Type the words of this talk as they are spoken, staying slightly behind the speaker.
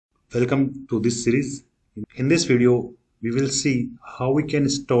Welcome to this series. In this video, we will see how we can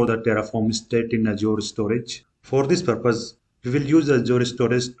store the Terraform state in Azure Storage. For this purpose, we will use Azure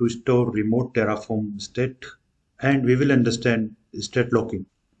Storage to store remote Terraform state, and we will understand state locking.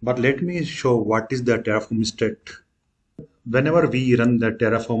 But let me show what is the Terraform state. Whenever we run the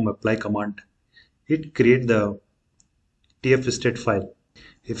Terraform apply command, it creates the TF state file.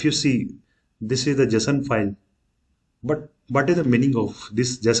 If you see, this is the JSON file. But what is the meaning of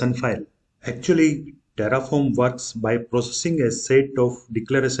this JSON file? Actually, Terraform works by processing a set of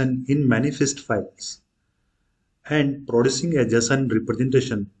declaration in manifest files and producing a JSON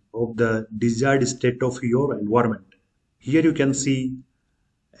representation of the desired state of your environment. Here you can see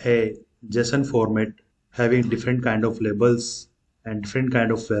a JSON format having different kind of labels and different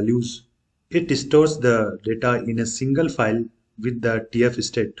kind of values. It stores the data in a single file with the TF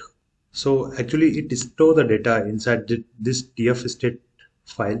state. So actually it stores the data inside this TF state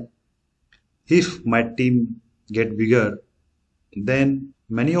file. If my team get bigger, then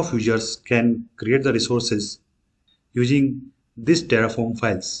many of users can create the resources using these Terraform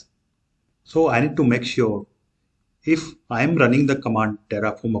files. So I need to make sure if I am running the command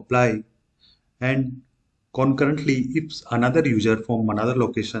Terraform apply and concurrently if another user from another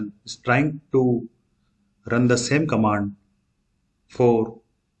location is trying to run the same command for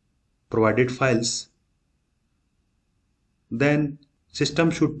provided files, then system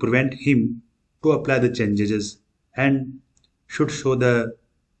should prevent him to apply the changes and should show the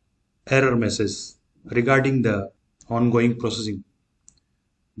error message regarding the ongoing processing.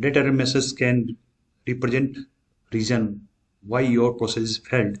 That error message can represent reason why your process is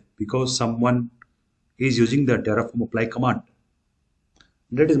failed because someone is using the Terraform apply command.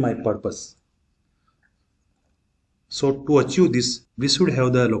 That is my purpose. So to achieve this, we should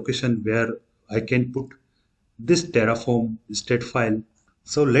have the location where I can put this Terraform state file.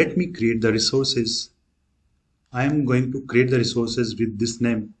 So let me create the resources. I am going to create the resources with this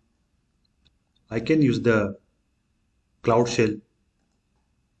name. I can use the Cloud Shell.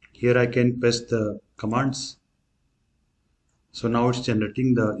 Here I can paste the commands. So now it's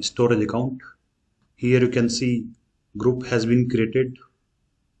generating the storage account. Here you can see group has been created.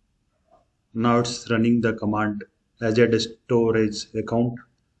 Now it's running the command Azure Storage account.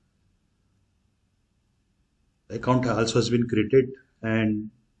 Account also has been created, and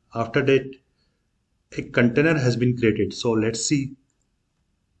after that a container has been created. So let's see.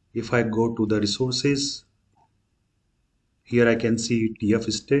 If I go to the resources, here I can see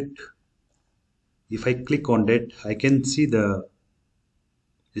TF state. If I click on that, I can see the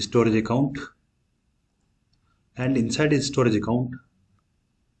storage account, and inside the storage account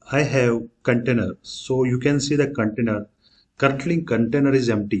I have container. So you can see the container. Currently container is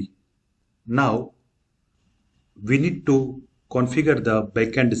empty. Now we need to configure the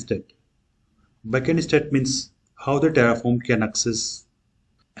backend state. Backend state means how the Terraform can access,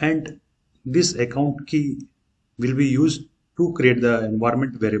 and this account key will be used to create the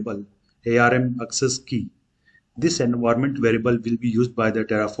environment variable ARM access key. This environment variable will be used by the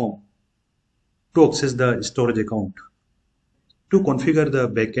Terraform to access the storage account. To configure the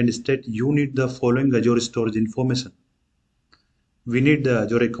backend state, you need the following Azure Storage information. We need the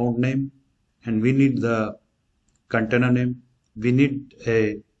Azure account name, and we need the container name. We need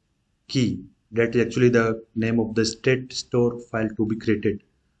a key that is actually the name of the state store file to be created.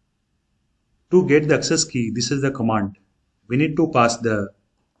 To get the access key, this is the command. We need to pass the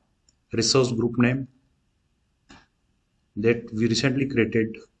resource group name that we recently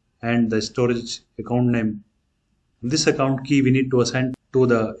created and the storage account name. This account key we need to assign to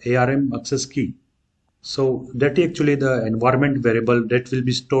the ARM access key. So that is actually the environment variable that will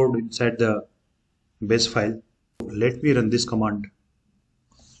be stored inside the base file. Let me run this command.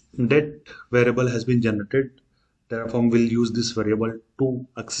 That variable has been generated. Terraform will use this variable to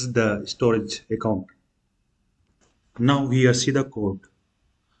access the storage account. Now here see the code.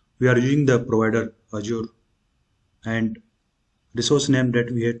 We are using the provider Azure and resource name that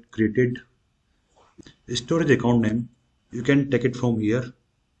we had created. Storage account name, you can take it from here.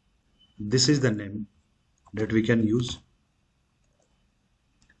 This is the name that we can use.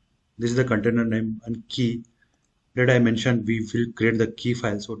 This is the container name, and key that I mentioned we will create the key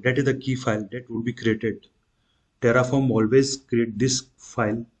file. So that is the key file that will be created. Terraform always create this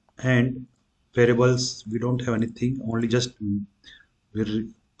file, and variables we don't have anything, only just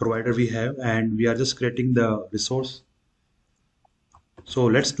provider we have, and we are just creating the resource. So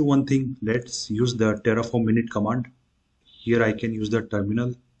let's do one thing. Let's use the Terraform init command. Here I can use the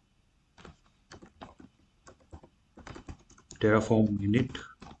terminal. Terraform init.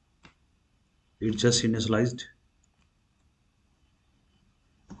 It's just initialized.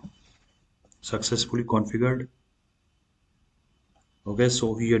 successfully configured. Okay,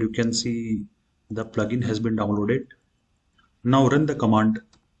 so here you can see the plugin has been downloaded. Now run the command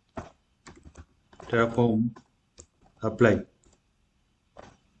Terraform apply.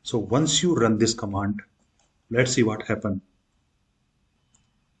 So once you run this command, let's see what happened.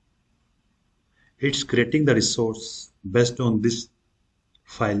 It's creating the resource based on this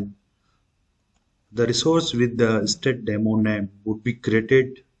file. The resource with the state demo name would be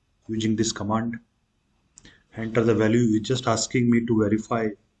created using this command. Enter the value. It's just asking me to verify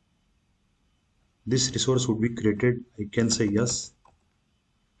this resource would be created. I can say yes.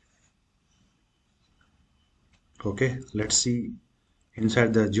 Okay, let's see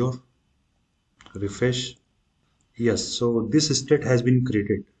inside the Azure. Refresh. Yes, so this state has been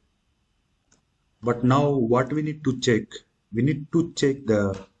created. But now what we need to check? We need to check the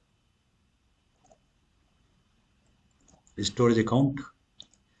storage account.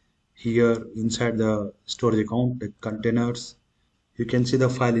 Here inside the storage account, the containers, you can see the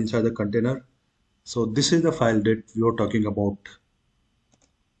file inside the container. So this is the file that we are talking about.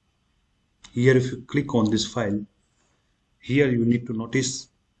 Here if you click on this file, here you need to notice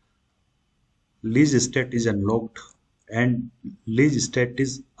lease state is unlocked and lease state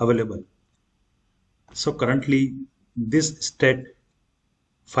is available. So currently this state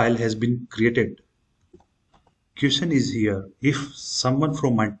file has been created. Question is here, if someone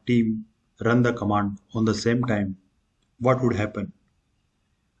from my team run the command on the same time, what would happen?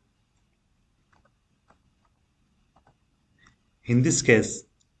 In this case,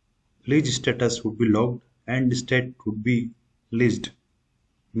 lease status would be logged and state would be leased.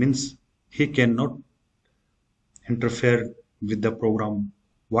 Means he cannot interfere with the program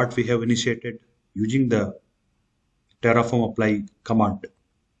what we have initiated using the Terraform apply command.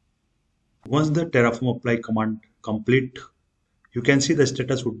 Once the Terraform apply command complete, you can see the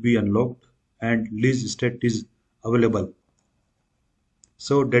status would be unlocked and lease state is available.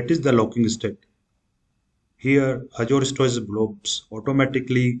 So that is the locking state. Here Azure Storage blobs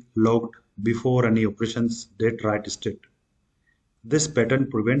automatically logged before any operations that write state. This pattern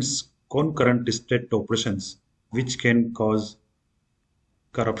prevents concurrent state operations which can cause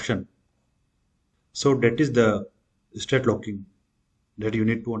corruption. So that is the state locking that you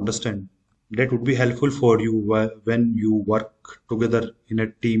need to understand. That would be helpful for you when you work together in a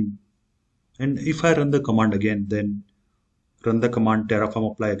team. And if I run the command again, then run the command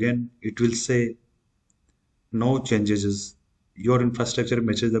Terraform apply again, it will say no changes. Your infrastructure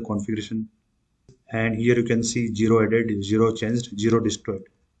matches the configuration. And here you can see 0 added, 0 changed, 0 destroyed.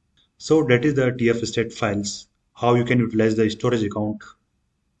 So that is the TF state files, how you can utilize the storage account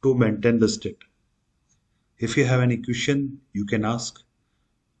to maintain the state. If you have any question, you can ask.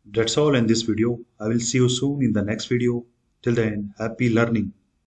 That's all in this video. I will see you soon in the next video. Till then, happy learning.